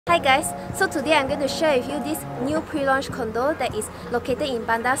Hi guys, so today I'm going to share with you this new pre-launch condo that is located in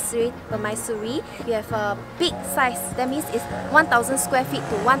Bandar Sri Permaisuri. You have a big size, that means it's 1000 square feet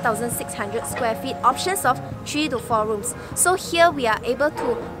to 1600 square feet, options of 3 to 4 rooms. So here we are able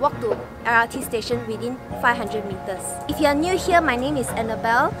to walk to LRT station within 500 meters. If you are new here, my name is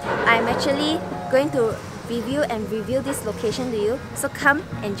Annabelle. I'm actually going to review this location to you, so come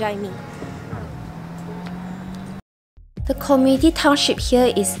and join me. The community township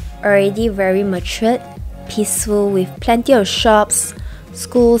here is already very matured, peaceful with plenty of shops,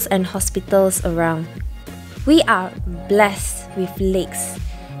 schools and hospitals around. We are blessed with lakes,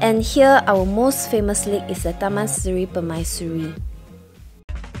 and here our most famous lake is the Taman Sri Permaisuri.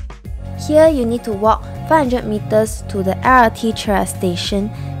 Here you need to walk 500 meters to the LRT Cheras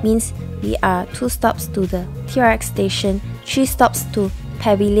Station, means we are 2 stops to the TRX Station, 3 stops to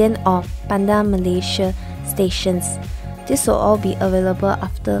Pavillion or Bandar Malaysia Stations. This will all be available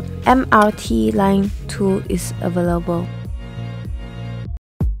after MRT Line 2 is available.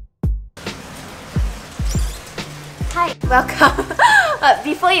 Hi, welcome.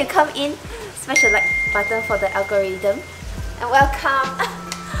 Before you come in, smash the like button for the algorithm. And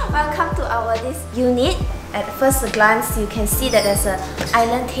welcome to our this unit. At first glance, you can see that there's an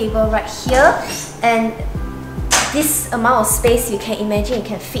island table right here, and this amount of space you can imagine you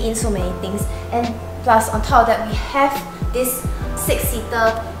can fit in so many things. And plus on top of that, we have this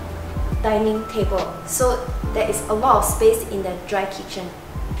 6-seater dining table, so there is a lot of space in the dry kitchen.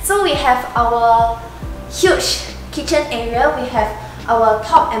 So we have our huge kitchen area, we have our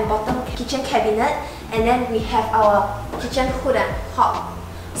top and bottom kitchen cabinet, and then we have our kitchen hood and hob.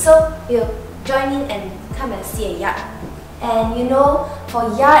 So we'll join in and come and see a yard. And you know,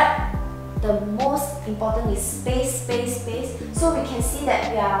 for yard, the most important is space. So we can see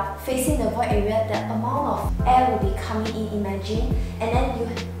that we are facing the void area, the amount of air will be coming in, imagine. And then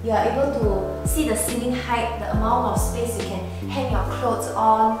you are able to see the ceiling height, the amount of space you can hang your clothes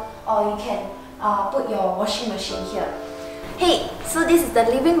on, or you can put your washing machine here. Hey, so this is the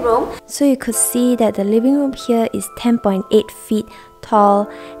living room. So you could see that the living room here is 10.8 feet tall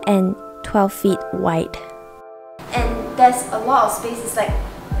and 12 feet wide. And there's a lot of space. It's like,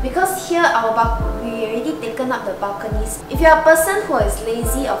 because here we already taken up the balconies. If you're a person who is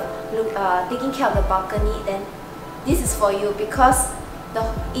lazy of taking care of the balcony, then this is for you, because the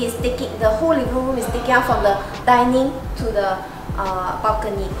whole living room is taken up from the dining to the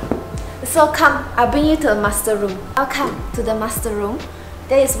balcony. So come, I'll bring you to the master room. Welcome to the master room.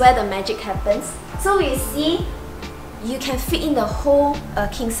 That is where the magic happens. So we see you can fit in the whole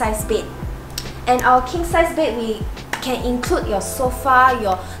king size bed. And our king size bed, we can include your sofa,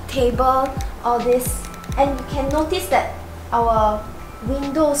 your table, all this. And you can notice that our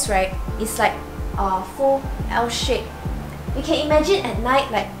windows, right, is like full L shape. You can imagine at night,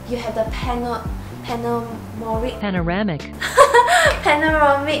 like you have the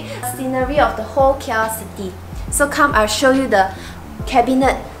panoramic scenery of the whole KL city. So come, I'll show you the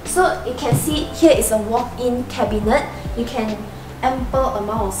cabinet. So you can see here is a walk-in cabinet. You can ample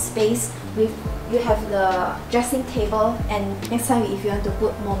amount of space with. You have the dressing table, and next time if you want to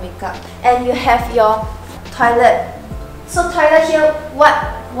put more makeup. And you have your toilet. So toilet here,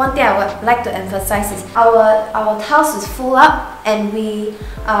 one thing I would like to emphasize is our tiles is full up, and we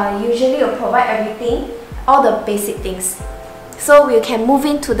usually will provide everything, all the basic things. So we can move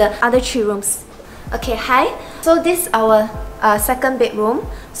into the other 3 rooms. Okay, hi. So this is our second bedroom.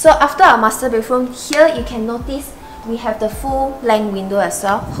 So after our master bedroom, here you can notice we have the full length window as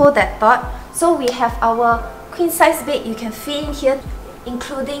well. Hold that thought. So we have our queen size bed you can fit in here,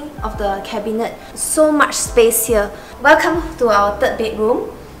 including of the cabinet. So much space here. Welcome to our third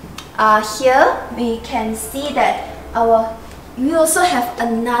bedroom. Here we can see that we also have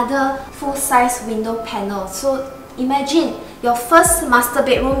another full size window panel. So imagine your first master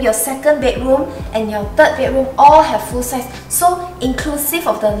bedroom, your second bedroom, and your third bedroom all have full size. So inclusive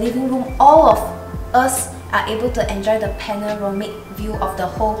of the living room, all of us are able to enjoy the panoramic view of the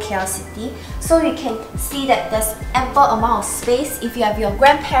whole KL city. So you can see that there's ample amount of space. If you have your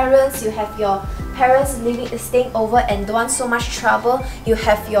grandparents, you have your parents staying over and don't want so much trouble, you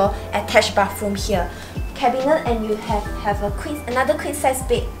have your attached bathroom here, cabinet, and you have another queen size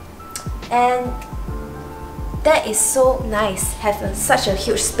bed. And that is so nice, have such a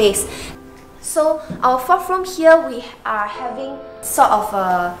huge space. So our fourth room here, we are having sort of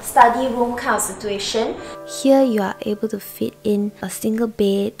a study room kind of situation. Here you are able to fit in a single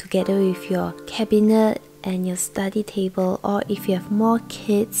bed together with your cabinet and your study table, or if you have more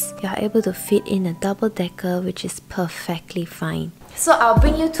kids, you are able to fit in a double decker, which is perfectly fine. So I'll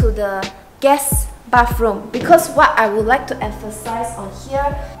bring you to the guest bathroom, because what I would like to emphasize on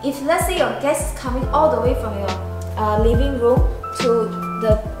here, if let's say your guest is coming all the way from your living room to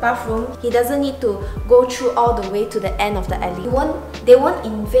the bathroom, he doesn't need to go through all the way to the end of the alley. They won't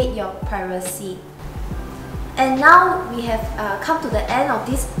invade your privacy. And now we have come to the end of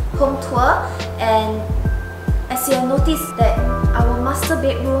this home tour, and as you have noticed that our master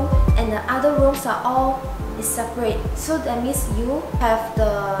bedroom and the other rooms are all separate, so that means you have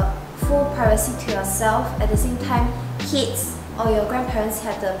the full privacy to yourself. At the same time, kids or your grandparents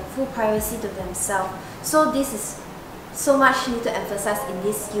have the full privacy to themselves. So this is so much need to emphasize in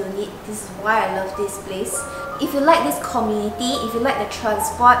this unit. This is why I love this place. If you like this community, if you like the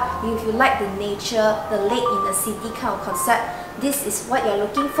transport, if you like the nature, the lake in the city kind of concept, this is what you're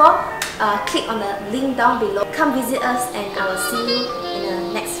looking for. Click on the link down below. Come visit us, and I will see you in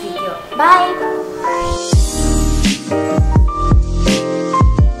the next video. Bye!